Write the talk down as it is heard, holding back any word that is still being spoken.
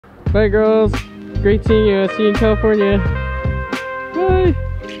Bye, girls. Great seeing you. I'll see you in California. Bye.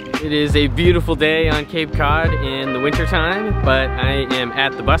 It is a beautiful day on Cape Cod in the wintertime, but I am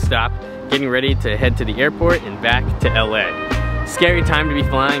at the bus stop getting ready to head to the airport and back to LA. Scary time to be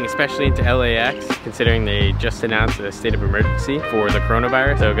flying, especially into LAX, considering they just announced a state of emergency for the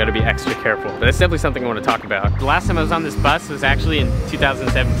coronavirus, so gotta be extra careful. But it's definitely something I want to talk about. The last time I was on this bus was actually in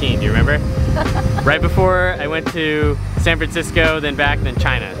 2017, do you remember? Right before I went to San Francisco, then back, then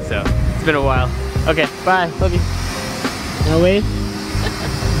China, so it's been a while. Okay, bye, love you. Now wait.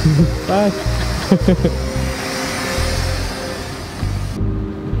 Bye.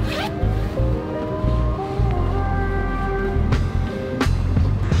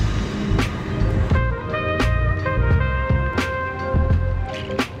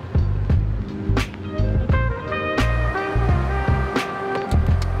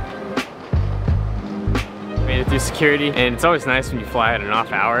 Through security, and it's always nice when you fly at an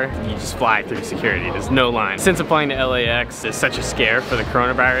off hour, you just fly through security, there's no line. Since applying to LAX is such a scare for the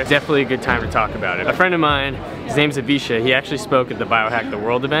coronavirus, definitely a good time to talk about it. A friend of mine, his name's Avisha, he actually spoke at the Biohack the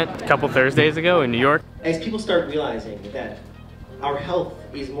World event a couple Thursdays ago in New York. As people start realizing that our health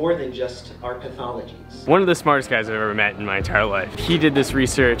is more than just our pathologies. One of the smartest guys I've ever met in my entire life. He did this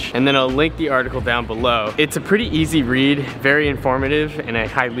research, and then I'll link the article down below. It's a pretty easy read, very informative, and I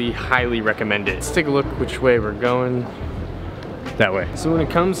highly, highly recommend it. Let's take a look which way we're going. That way. So when it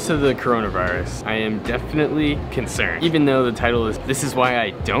comes to the coronavirus, I am definitely concerned. Even though the title is "This is why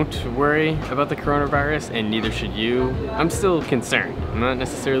I don't worry about the coronavirus and neither should you," I'm still concerned. I'm not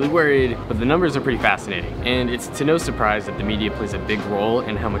necessarily worried, but the numbers are pretty fascinating. And it's to no surprise that the media plays a big role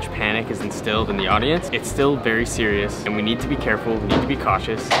in how much panic is instilled in the audience. It's still very serious, and we need to be careful, we need to be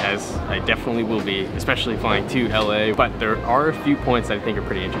cautious, as I definitely will be, especially flying to LA. But there are a few points that I think are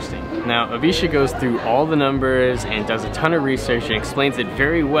pretty interesting. Now, Avisha goes through all the numbers and does a ton of research and explains it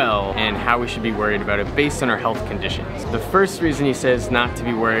very well and how we should be worried about it based on our health conditions. The first reason he says not to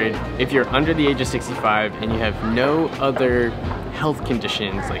be worried, if you're under the age of 65 and you have no other health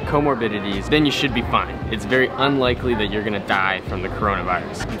conditions like comorbidities, then you should be fine. It's very unlikely that you're gonna die from the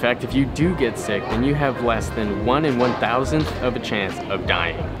coronavirus. In fact, if you do get sick, then you have less than 1 in 1,000th of a chance of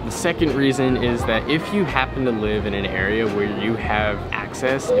dying. The second reason is that if you happen to live in an area where you have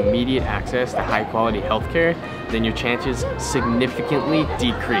immediate access to high quality healthcare, then your chances significantly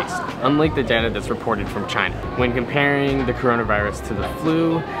decrease, unlike the data that's reported from China. When comparing the coronavirus to the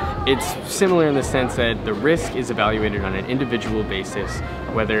flu, it's similar in the sense that the risk is evaluated on an individual basis,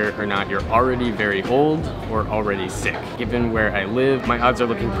 whether or not you're already very old or already sick. Given where I live, my odds are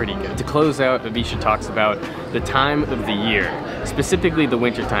looking pretty good. To close out, Avisha talks about the time of the year, specifically the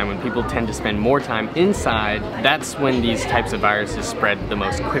winter time when people tend to spend more time inside. That's when these types of viruses spread the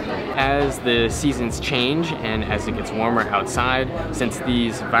most quickly. As the seasons change and as it gets warmer outside, since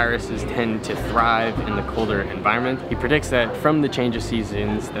these viruses tend to thrive in the colder environment, he predicts that from the change of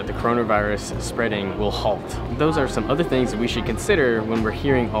seasons that the coronavirus spreading will halt. Those are some other things that we should consider when we're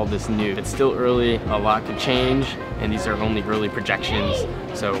hearing all this news. It's still early, a lot could change, and these are only early projections,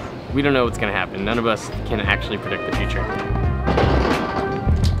 so we don't know what's gonna happen. None of us can actually predict the future.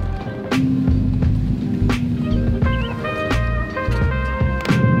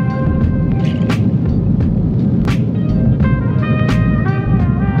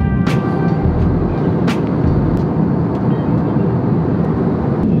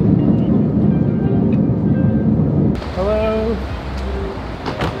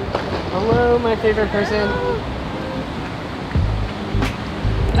 Hello, my favorite person.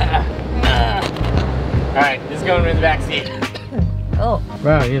 Alright, this is going in the back seat. Oh.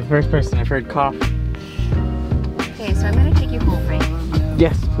 Wow, you're the first person I've heard cough. Okay, so I'm gonna take you home, right?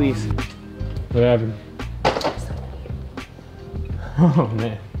 Yes, please. What happened? Oh,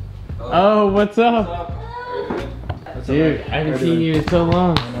 man. Oh, what's up? Dude, I haven't seen you in so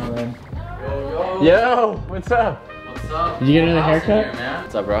long. Yo, what's up? What's up? Did you get another haircut?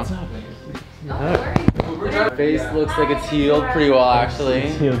 What's up, bro? What's up? Face looks like it's healed pretty well, actually.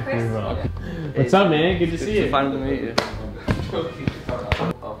 It's healed pretty well. What's up, man? Good to see you. Finally meet you.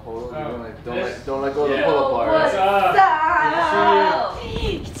 Don't let go of the pull-up bar. What's up? Ciao!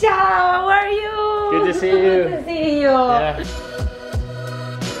 Ciao, how are you? Good to see you. Good to see you.